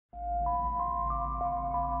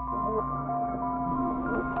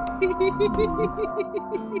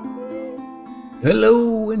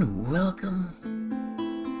Hello and welcome.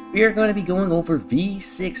 We are going to be going over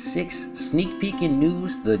V.66 Sneak Peek in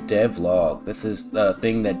News, the devlog. This is the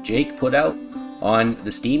thing that Jake put out on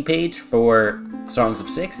the Steam page for Songs of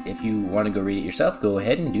Syx. If you want to go read it yourself, go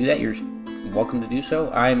ahead and do that. You're welcome to do so.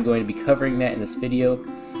 I am going to be covering that in this video,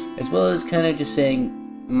 as well as kind of just saying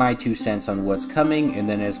my 2 cents on what's coming, and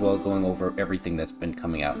then as well going over everything that's been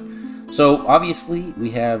coming out. So obviously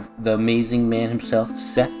we have the amazing man himself,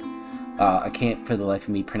 Seth. I can't for the life of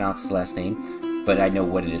me pronounce his last name, but I know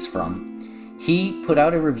what it is from. He put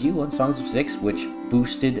out a review on Songs of Syx, which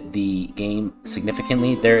boosted the game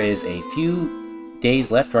significantly. There is a few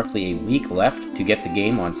days left, roughly a week left, to get the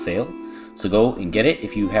game on sale. So go and get it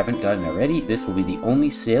if you haven't done it already. This will be the only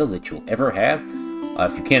sale that you'll ever have.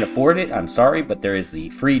 If you can't afford it, I'm sorry, but there is the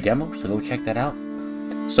free demo, so go check that out.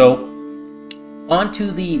 So, on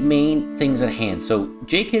to the main things at hand. So,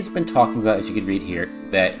 Jake has been talking about, as you can read here,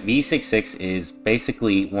 that V.66 is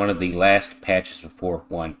basically one of the last patches before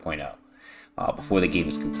 1.0, before the game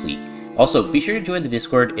is complete. Also, be sure to join the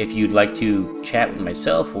Discord if you'd like to chat with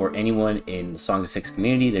myself or anyone in the Songs of Syx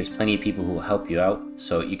community. There's plenty of people who will help you out,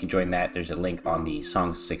 so you can join that. There's a link on the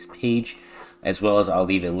Songs of Syx page, as well as I'll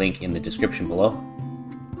leave a link in the description below.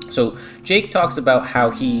 So, Jake talks about how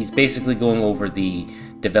he's basically going over the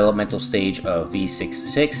developmental stage of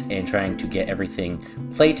V.66 and trying to get everything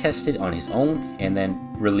play tested on his own and then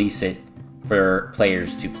release it for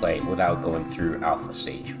players to play without going through alpha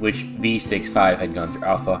stage, which V.65 had gone through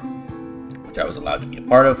alpha, which I was allowed to be a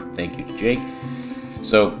part of. Thank you to Jake.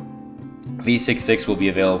 So V.66 will be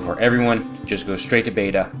available for everyone. Just go straight to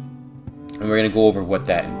beta, and we're going to go over what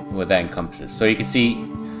that encompasses. So you can see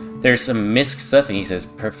there's some misc stuff, and he says,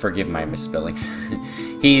 forgive my misspellings.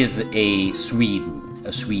 He is a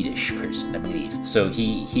Swedish person, I believe. So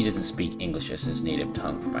he doesn't speak English as his native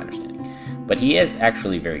tongue, from my understanding. But he has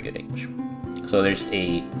actually very good English. So there's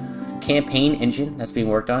a campaign engine that's being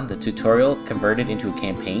worked on. The tutorial converted into a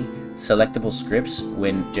campaign. Selectable scripts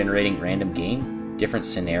when generating random game. Different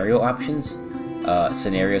scenario options.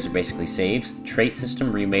 Scenarios are basically saves. Trait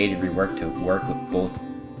system remade and reworked to work with both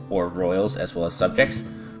or royals as well as subjects.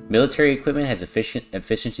 Military equipment has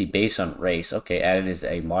efficiency based on race. Okay, added as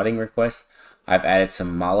a modding request. I've added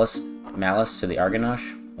some malice to the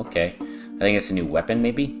Argonash. Okay, I think it's a new weapon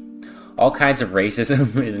maybe. All kinds of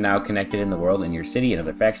racism is now connected in the world, in your city and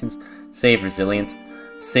other factions. Save resilience.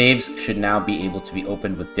 Saves should now be able to be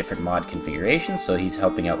opened with different mod configurations, so he's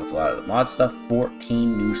helping out with a lot of the mod stuff.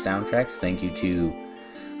 14 new soundtracks. Thank you to,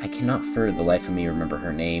 I cannot for the life of me remember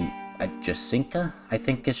her name. Jacinka? I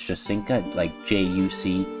think it's Jacinka, like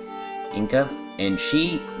J-U-C Inca. And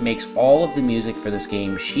she makes all of the music for this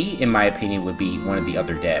game. She, in my opinion, would be one of the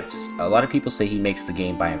other devs. A lot of people say he makes the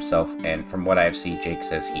game by himself, and from what I've seen, Jake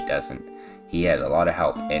says he doesn't. He has a lot of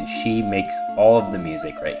help, and she makes all of the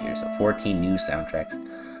music right here. So 14 new soundtracks.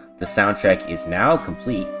 The soundtrack is now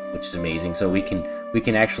complete, which is amazing. So we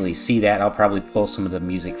can actually see that. I'll probably pull some of the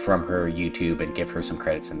music from her YouTube and give her some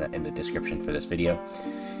credits in the description for this video.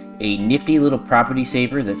 A nifty little property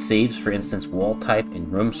saver that saves, for instance, wall type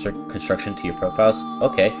and room construction to your profiles.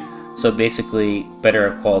 Okay, so basically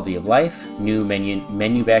better quality of life, new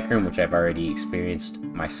menu backroom, which I've already experienced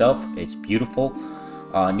myself. It's beautiful.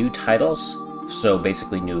 New titles, so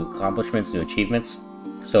basically new accomplishments, new achievements.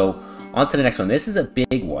 So on to the next one. This is a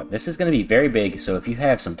big one. This is going to be very big, so if you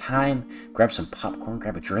have some time, grab some popcorn,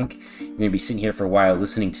 grab a drink. You're going to be sitting here for a while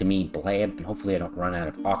listening to me blab, and hopefully I don't run out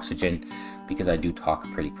of oxygen, because I do talk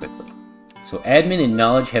pretty quickly. So admin and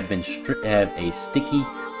knowledge have a sticky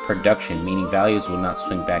production, meaning values will not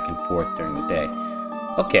swing back and forth during the day.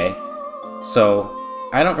 Okay, so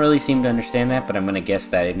I don't really seem to understand that, but I'm going to guess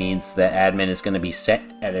that it means that admin is going to be set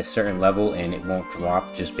at a certain level and it won't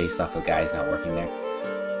drop just based off of guys not working there.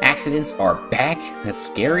 Accidents are back. That's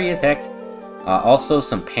scary as heck. Also,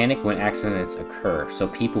 some panic when accidents occur, so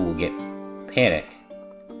people will get panic.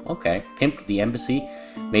 Okay, pimped the embassy,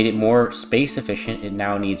 made it more space efficient. It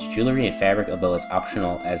now needs jewelry and fabric, although it's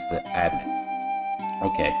optional as the admin.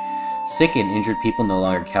 Okay, sick and injured people no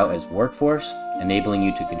longer count as workforce, enabling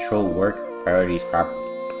you to control work priorities properly.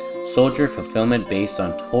 Soldier fulfillment based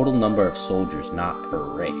on total number of soldiers, not per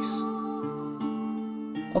race.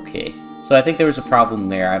 Okay, so I think there was a problem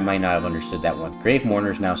there. I might not have understood that one. Grave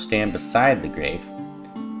mourners now stand beside the grave.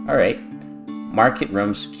 Alright. Market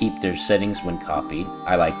rooms keep their settings when copied.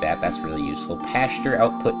 I like that. That's really useful. Pasture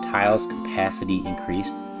output tiles capacity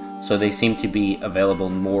increased. So they seem to be available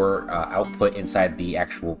more output inside the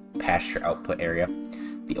actual pasture output area.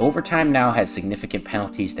 The overtime now has significant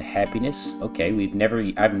penalties to happiness. Okay,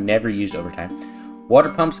 I've never used overtime. Water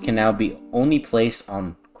pumps can now be only placed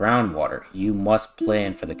on Groundwater. You must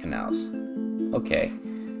plan for the canals. Okay.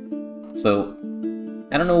 So,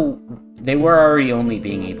 I don't know. They were already only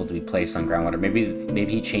being able to be placed on groundwater.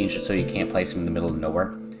 Maybe he changed it so you can't place them in the middle of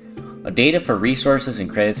nowhere. Data for resources and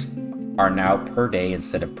credits are now per day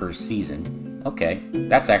instead of per season. Okay,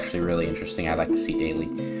 that's actually really interesting. I'd like to see daily.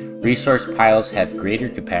 Resource piles have greater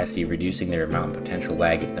capacity, reducing their amount of potential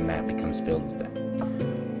lag if the map becomes filled with them.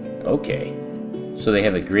 Okay, so they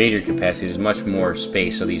have a greater capacity. There's much more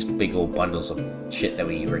space, so these big old bundles of shit that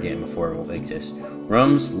we were getting before will exist.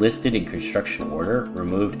 Rooms listed in construction order.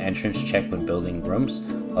 Removed entrance check when building rooms,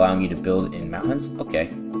 allowing you to build in mountains.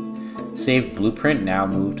 Okay. Saved blueprint, now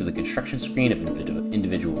move to the construction screen of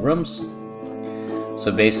individual rooms.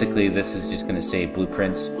 So basically this is just going to save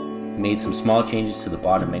blueprints. Made some small changes to the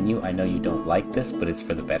bottom menu. I know you don't like this, but it's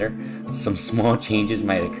for the better. Some small changes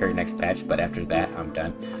might occur next patch, but after that I'm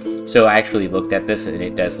done. So I actually looked at this and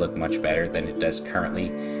it does look much better than it does currently.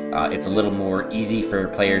 It's a little more easy for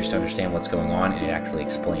players to understand what's going on, and it actually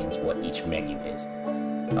explains what each menu is.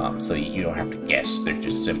 So you don't have to guess, they're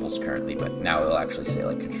just symbols currently, but now it'll actually say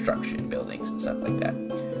like construction, buildings, and stuff like that.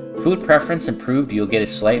 Food preference improved. You'll get a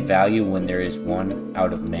slight value when there is one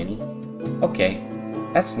out of many. Okay,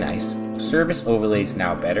 that's nice. Service overlays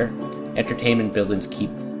now better. Entertainment buildings keep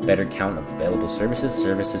better count of available services.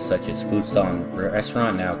 Services such as food stall and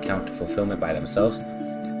restaurant now count to fulfillment by themselves.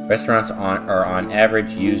 Restaurants are on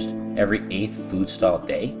average used every 8th food stall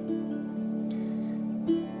day.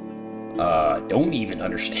 Don't even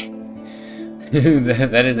understand.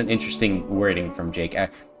 That is an interesting wording from Jake.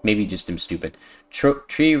 Maybe just am stupid.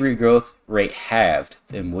 Tree regrowth rate halved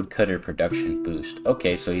and woodcutter production boost.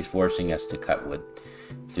 Okay, so he's forcing us to cut wood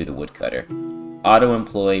through the woodcutter. Auto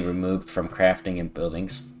employee removed from crafting and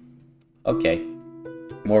buildings. Okay.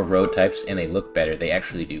 More road types, and they look better. They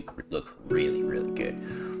actually do look really, really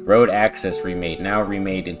good. Road access remade. Now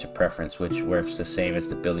remade into preference, which works the same as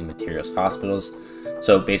the building materials hospitals.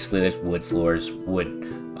 So basically there's wood floors, wood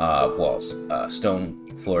walls,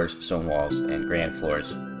 stone floors, stone walls, and granite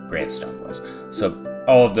floors, granite stone walls. So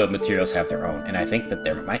all of the materials have their own, and I think that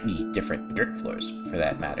there might be different dirt floors for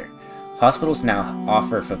that matter. Hospitals now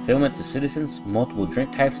offer fulfillment to citizens, multiple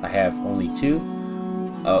drink types. I have only 2.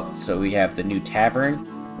 Oh, so we have the new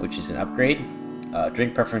tavern, which is an upgrade.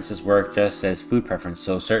 Drink preferences work just as food preference,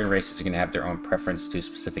 so certain races are going to have their own preference to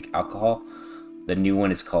specific alcohol. The new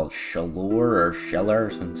one is called Chalor or Sheller, or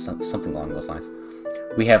something along those lines.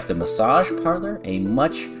 We have the massage parlor, a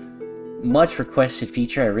much requested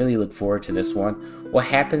feature. I really look forward to this one. What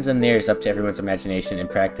happens in there is up to everyone's imagination. In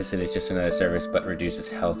practice, it is just another service, but reduces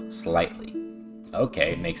health slightly.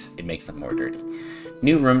 Okay, it makes them more dirty.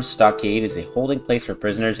 New rooms stockade is a holding place for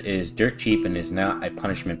prisoners. It is dirt cheap and is not a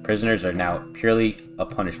punishment. Prisons are now purely a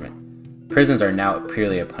punishment.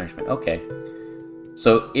 Okay.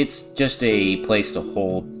 So it's just a place to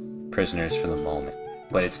hold prisoners for the moment,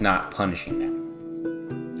 but it's not punishing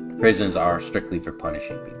them. Prisons are strictly for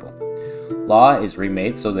punishing people. Law is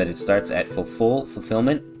remade so that it starts at full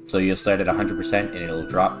fulfillment. So you'll start at 100% and it'll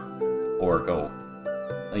drop or go,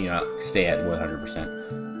 stay at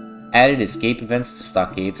 100%. Added escape events to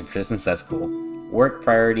stockades and prisons. That's cool. Work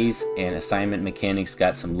priorities and assignment mechanics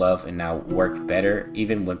got some love and now work better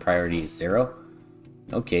even when priority is 0.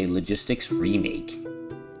 Okay, logistics remake.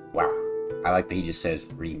 Wow, I like that he just says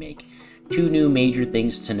remake. 2 new major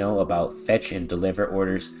things to know about fetch and deliver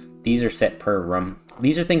orders. These are set per room.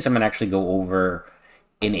 These are things I'm going to actually go over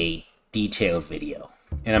in a detailed video.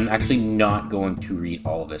 And I'm actually not going to read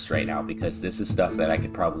all of this right now because this is stuff that I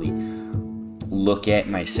could probably look at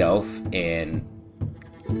myself and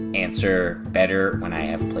answer better when I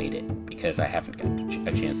have played it, because I haven't got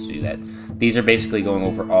a chance to do that. These are basically going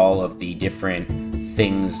over all of the different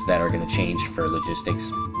things that are going to change for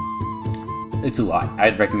logistics. It's a lot.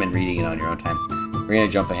 I'd recommend reading it on your own time. We're going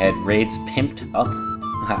to jump ahead. Raids pimped up.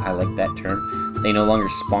 I like that term. They no longer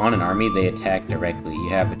spawn an army, they attack directly. You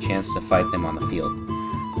have a chance to fight them on the field.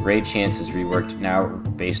 Raid chance is reworked now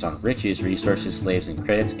based on riches, resources, slaves, and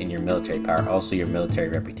credits, and your military power, also your military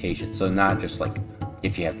reputation. So not just like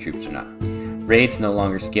if you have troops or not. Raids no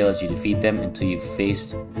longer scale as you defeat them until you've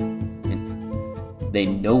faced... They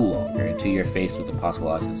no longer until you're faced with impossible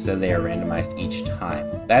odds. Instead, they are randomized each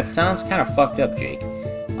time. That sounds kind of fucked up, Jake.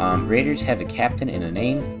 Raiders have a captain and a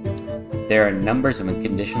name. There are numbers of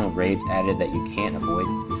unconditional raids added that you can't avoid.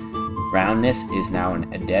 Roundness is now an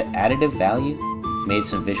additive value. Made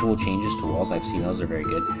some visual changes to walls. I've seen those are very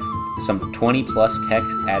good. Some 20 plus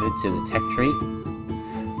text added to the tech tree.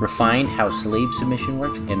 Refined how slave submission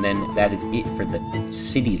works. And then that is it for the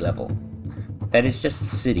city level. That is just a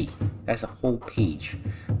city. That's a whole page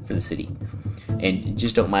for the city. And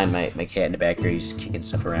just don't mind my cat in the back here, he's kicking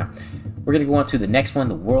stuff around. We're going to go on to the next one,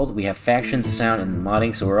 the world. We have factions, sound, and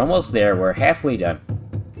modding, so we're almost there. We're halfway done.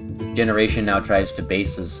 Generation now tries to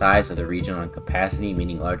base the size of the region on capacity,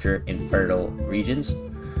 meaning larger infertile regions.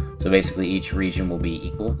 So basically each region will be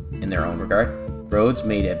equal in their own regard. Roads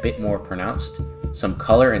made a bit more pronounced. Some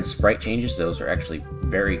color and sprite changes, those are actually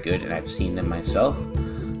very good and I've seen them myself.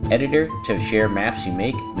 Editor, to share maps you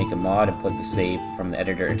make a mod and put the save from the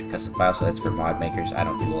editor into custom files, so that's for mod makers. I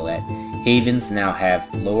don't do all that. Havens now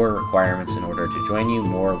have lower requirements in order to join you.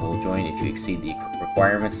 More will join if you exceed the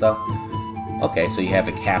requirements though. Okay, so you have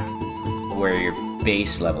a cap where your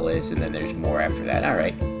base level is and then there's more after that.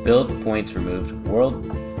 Alright, build points removed.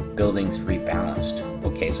 World buildings rebalanced.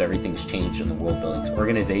 Okay, so everything's changed in the world buildings.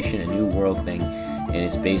 Organization, a new world thing, and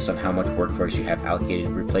it's based on how much workforce you have allocated.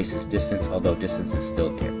 Replaces distance, although distance is still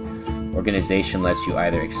there. Organization lets you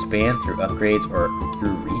either expand through upgrades or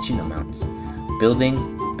through region amounts.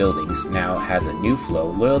 Buildings now has a new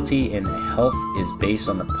flow. Loyalty and health is based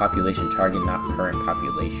on the population target, not current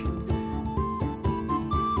population.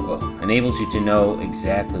 Whoa. Enables you to know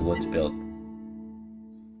exactly what's built.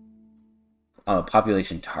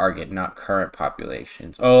 Population target, not current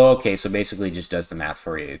populations. Oh, okay, so basically just does the math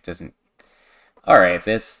for you. It doesn't... Alright,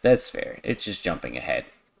 that's fair. It's just jumping ahead.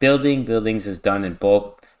 Buildings is done in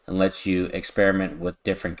bulk and lets you experiment with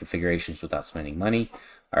different configurations without spending money.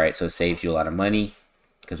 Alright, so it saves you a lot of money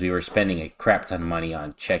because we were spending a crap ton of money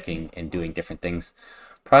on checking and doing different things.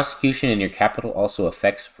 Prosecution in your capital also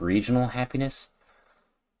affects regional happiness.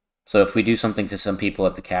 So if we do something to some people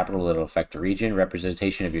at the capital, it'll affect the region.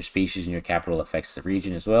 Representation of your species in your capital affects the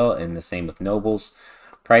region as well, and the same with nobles.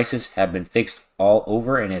 Prices have been fixed all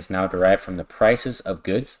over and is now derived from the prices of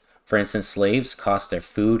goods. For instance, slaves cost their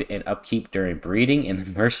food and upkeep during breeding, and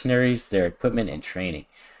the mercenaries their equipment and training.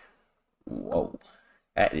 Whoa,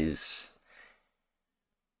 that is...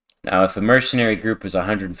 Now, if a mercenary group is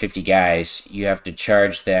 150 guys, you have to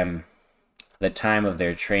charge them the time of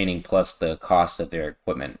their training plus the cost of their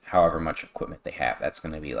equipment, however much equipment they have. That's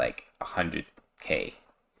going to be like 100K.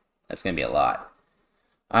 That's going to be a lot.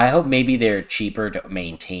 I hope maybe they're cheaper to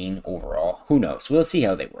maintain overall. Who knows? We'll see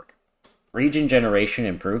how they work. Region generation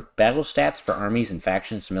improved. Battle stats for armies and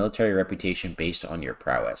factions. Military reputation based on your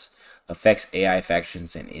prowess. Affects AI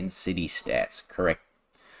factions and in-city stats. Correct.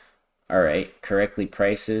 Alright. Correctly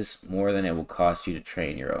prices more than it will cost you to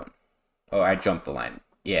train your own. Oh, I jumped the line.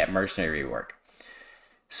 Yeah, mercenary work.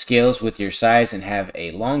 Scales with your size and have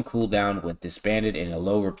a long cooldown when disbanded and a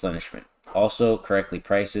low replenishment. Also, correctly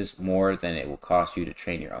prices more than it will cost you to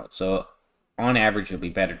train your own. So, on average, it'll be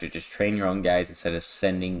better to just train your own guys instead of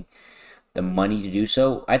sending the money to do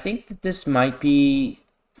so. I think that this might be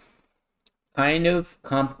kind of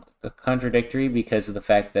contradictory because of the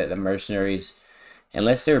fact that the mercenaries,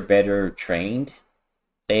 unless they're better trained,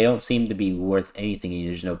 they don't seem to be worth anything, and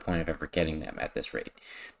there's no point of ever getting them at this rate.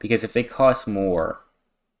 Because if they cost more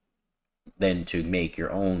than to make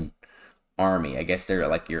your own army, I guess they're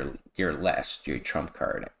like your trump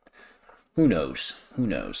card. Who knows? Who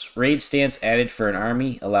knows? Raid stance added for an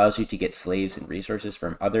army allows you to get slaves and resources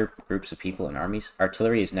from other groups of people and armies.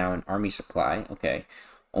 Artillery is now an army supply. Okay.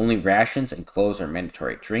 Only rations and clothes are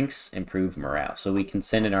mandatory. Drinks improve morale. So we can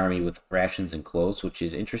send an army with rations and clothes, which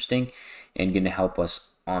is interesting and going to help us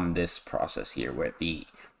on this process here with the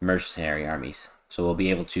mercenary armies. So we'll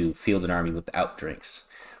be able to field an army without drinks,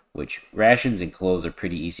 which rations and clothes are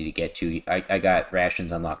pretty easy to get to. I got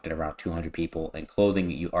rations unlocked at around 200 people, and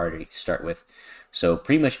clothing you already start with. So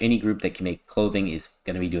pretty much any group that can make clothing is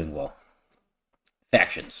going to be doing well.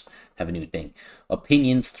 Factions have a new thing.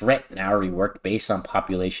 Opinion threat now reworked based on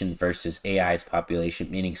population versus AI's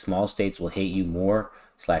population, meaning small states will hate you more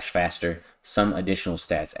 / faster. Some additional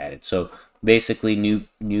stats added. So basically,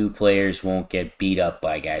 new players won't get beat up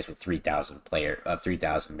by guys with 3,000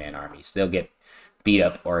 man armies. They'll get beat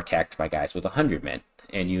up or attacked by guys with 100 men,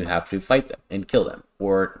 and you have to fight them and kill them,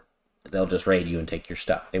 or they'll just raid you and take your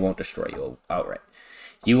stuff. They won't destroy you outright.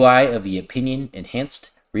 UI of the opinion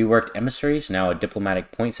enhanced. Reworked emissaries, now a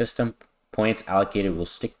diplomatic point system. Points allocated will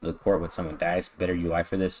stick to the court when someone dies. Better UI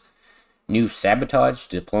for this. New sabotage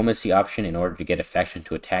diplomacy option in order to get a faction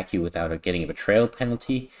to attack you without getting a betrayal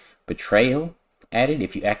penalty. Betrayal added.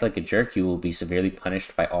 If you act like a jerk, you will be severely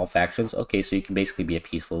punished by all factions. Okay, so you can basically be a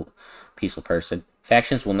peaceful person.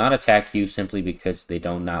 Factions will not attack you simply because they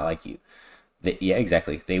do not like you. Yeah,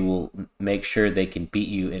 exactly. They will make sure they can beat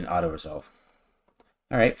you in auto-resolve.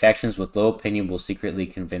 Alright, factions with low opinion will secretly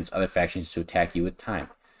convince other factions to attack you with time.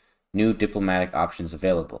 New diplomatic options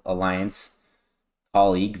available. Alliance,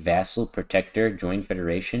 colleague, vassal, protector, joint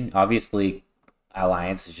federation. Obviously,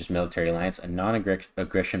 Alliance is just military alliance. A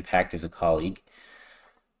non-aggression pact is a colleague.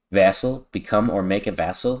 Vassal, become or make a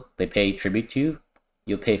vassal. They pay tribute to you.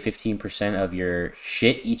 You'll pay 15% of your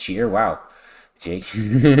shit each year. Wow. Jake.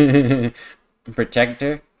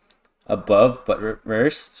 Protector, above but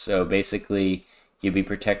reverse. So basically, you'll be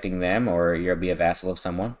protecting them or you'll be a vassal of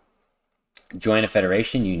someone. Join a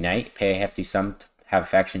federation, unite, pay a hefty sum to have a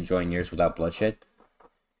faction join yours without bloodshed.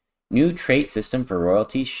 New trait system for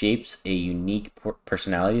royalty shapes a unique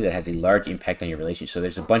personality that has a large impact on your relationship. So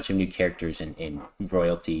there's a bunch of new characters in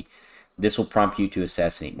royalty. This will prompt you to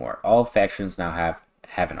assassinate more. All factions now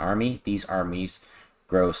have an army. These armies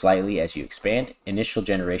grow slightly as you expand. Initial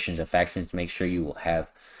generations of factions make sure you will have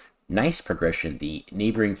nice progression. The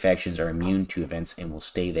neighboring factions are immune to events and will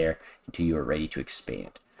stay there until you are ready to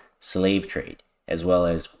expand. Slave trade, as well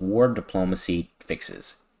as war diplomacy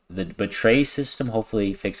fixes. The betray system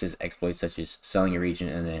hopefully fixes exploits such as selling a region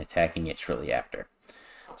and then attacking it shortly after.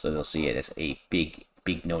 So they'll see it as a big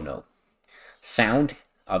no-no. Sound,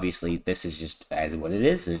 obviously this is just as what it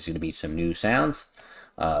is. There's going to be some new sounds.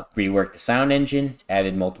 Reworked the sound engine,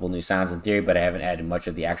 added multiple new sounds in theory, but I haven't added much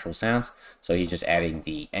of the actual sounds. So he's just adding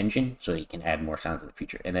the engine so he can add more sounds in the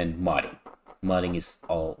future. And then modding. Modding is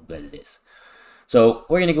all that it is. So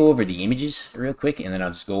we're going to go over the images real quick, and then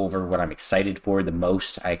I'll just go over what I'm excited for the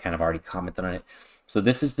most. I kind of already commented on it. So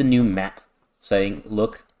this is the new map setting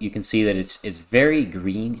look. You can see that it's very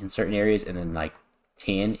green in certain areas, and then like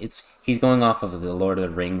tan. He's going off of the Lord of the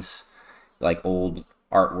Rings, like old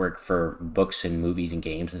artwork for books and movies and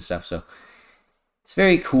games and stuff. So it's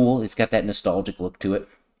very cool. It's got that nostalgic look to it.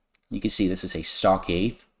 You can see this is a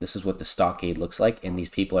stockade. This is what the stockade looks like, and these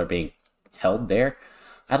people are being held there.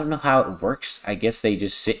 I don't know how it works. I guess they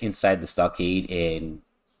just sit inside the stockade and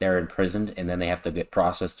they're imprisoned, and then they have to get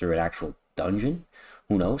processed through an actual dungeon.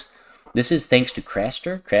 Who knows? This is thanks to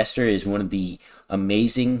Craster. Craster is one of the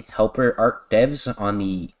amazing helper art devs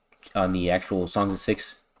on the actual Songs of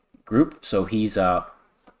Syx group. So he's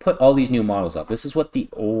put all these new models up. This is what the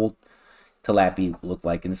old Talapi looked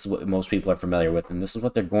like, and this is what most people are familiar with, and this is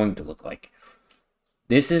what they're going to look like.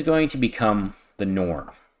 This is going to become the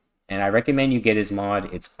norm. And I recommend you get his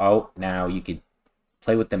mod. It's out now. You could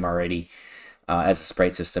play with them already as a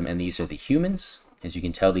sprite system. And these are the humans. As you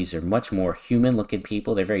can tell, these are much more human-looking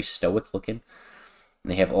people. They're very stoic-looking.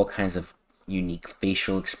 And they have all kinds of unique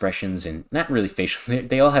facial expressions. And not really facial.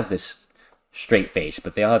 They all have this straight face,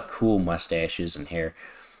 but they all have cool mustaches and hair.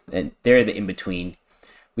 And they're the in-between.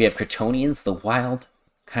 We have Kryptonians, the wild,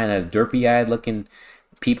 kind of derpy-eyed looking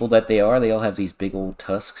people that they are. They all have these big old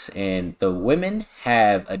tusks, and the women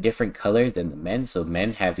have a different color than the men. So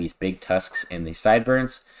men have these big tusks and these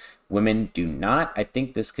sideburns. Women do not. I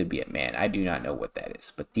think this could be a man. I do not know what that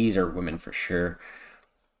is, but these are women for sure.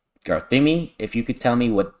 Garthimi, if you could tell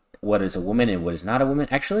me what is a woman and what is not a woman.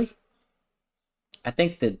 Actually, I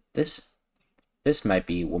think that this might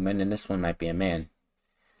be a woman and this one might be a man.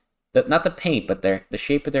 Not the paint, but the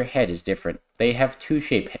shape of their head is different. They have two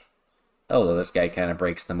shaped. Oh, this guy kind of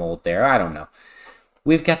breaks the mold there. I don't know.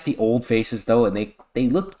 We've got the old faces, though, and they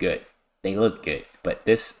look good. They look good. But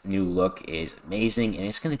this new look is amazing, and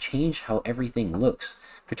it's going to change how everything looks.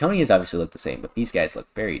 Kryptonians obviously look the same, but these guys look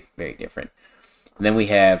very, very different. And then we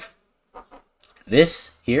have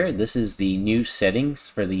this here. This is the new settings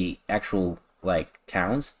for the actual, like,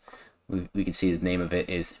 towns. We can see the name of it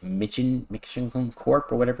is Michin Corp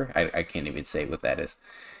or whatever. I can't even say what that is.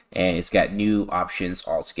 And it's got new options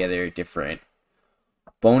altogether, different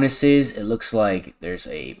bonuses. It looks like there's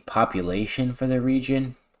a population for the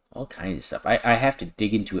region, all kinds of stuff. I have to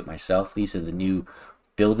dig into it myself. These are the new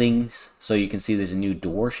buildings. So you can see there's a new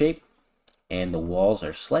door shape, and the walls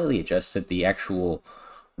are slightly adjusted. The actual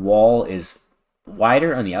wall is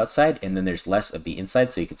wider on the outside, and then there's less of the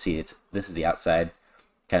inside. So you can see this is the outside,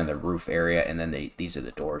 kind of the roof area, and then these are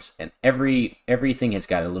the doors. And everything has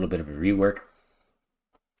got a little bit of a rework.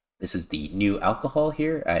 This is the new alcohol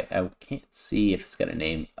here. I can't see if it's got a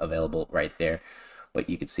name available right there, but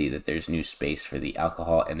you can see that there's new space for the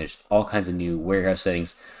alcohol, and there's all kinds of new warehouse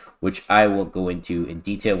settings, which I will go into in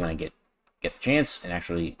detail when I get the chance and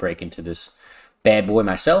actually break into this bad boy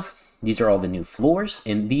myself. These are all the new floors,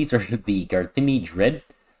 and these are the Garthimi Dread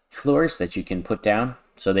floors that you can put down.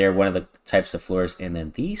 So they are one of the types of floors, and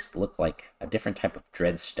then these look like a different type of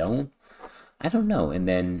dread stone. I don't know, and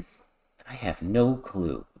then I have no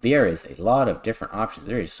clue. There is a lot of different options.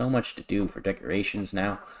 There is so much to do for decorations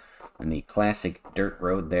now. And the classic dirt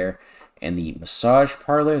road there. And the massage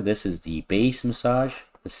parlor. This is the base massage.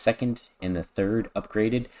 The second and the third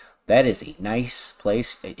upgraded. That is a nice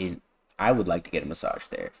place. I would like to get a massage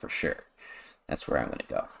there for sure. That's where I'm going to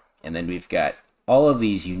go. And then we've got all of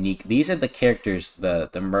these unique, these are the characters, the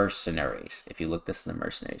mercenaries. If you look, this is the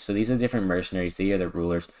mercenaries. So these are different mercenaries. They are the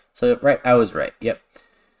rulers. So right, I was right. Yep.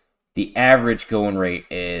 The average going rate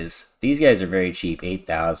is, these guys are very cheap,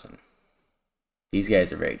 8,000. These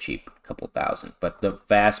guys are very cheap, a couple thousand. But the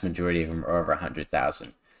vast majority of them are over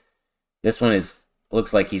 100,000. This one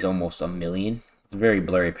looks like he's almost a million. It's a very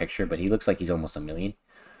blurry picture, but he looks like he's almost a million.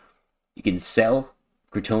 You can sell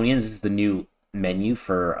Gritonians. This is the new menu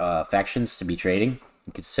for factions to be trading.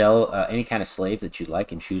 You can sell any kind of slave that you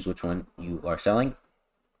like and choose which one you are selling.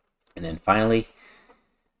 And then finally,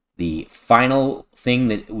 the final thing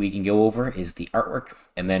that we can go over is the artwork.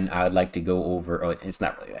 And then I would like to go over, oh, it's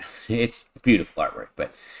not really that. It's beautiful artwork,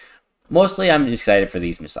 but mostly I'm excited for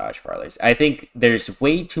these massage parlors. I think there's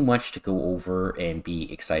way too much to go over and be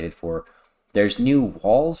excited for. There's new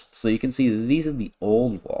walls, so you can see these are the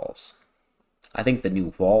old walls. I think the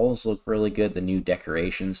new walls look really good, the new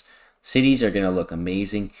decorations. Cities are going to look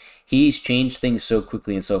amazing. He's changed things so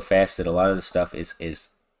quickly and so fast that a lot of the stuff is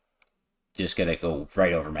just going to go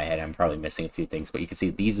right over my head. I'm probably missing a few things, but you can see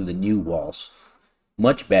these are the new walls.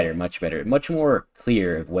 Much better, much more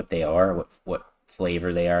clear of what they are, what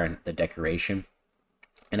flavor they are, and the decoration.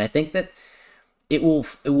 And I think that it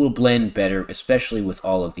will blend better, especially with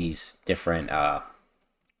all of these different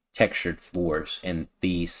textured floors, and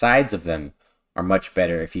the sides of them are much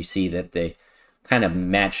better. If you see that they kind of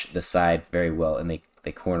match the side very well, and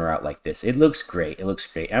they corner out like this. It looks great. It looks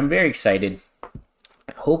great. I'm very excited.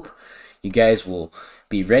 I hope you guys will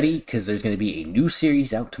be ready, because there's going to be a new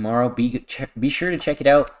series out tomorrow. Be sure to check it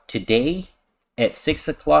out today at 6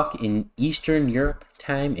 o'clock in Eastern Europe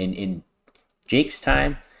time, in Jake's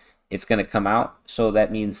time. It's going to come out, so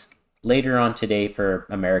that means later on today for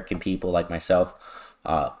American people like myself,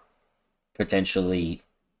 potentially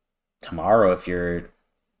tomorrow if you're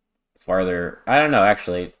farther. I don't know,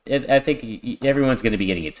 actually. I think everyone's going to be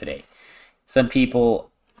getting it today. Some people,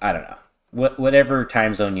 I don't know. Whatever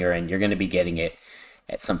time zone you're in, you're going to be getting it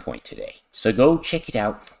at some point today. So go check it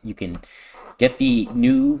out. You can get the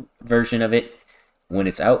new version of it when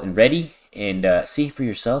it's out and ready, and see for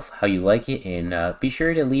yourself how you like it. And be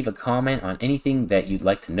sure to leave a comment on anything that you'd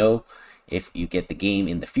like to know. If you get the game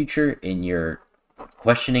in the future and you're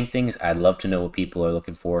questioning things, I'd love to know what people are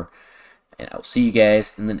looking for. And I'll see you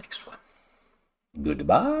guys in the next one.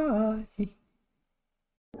 Goodbye.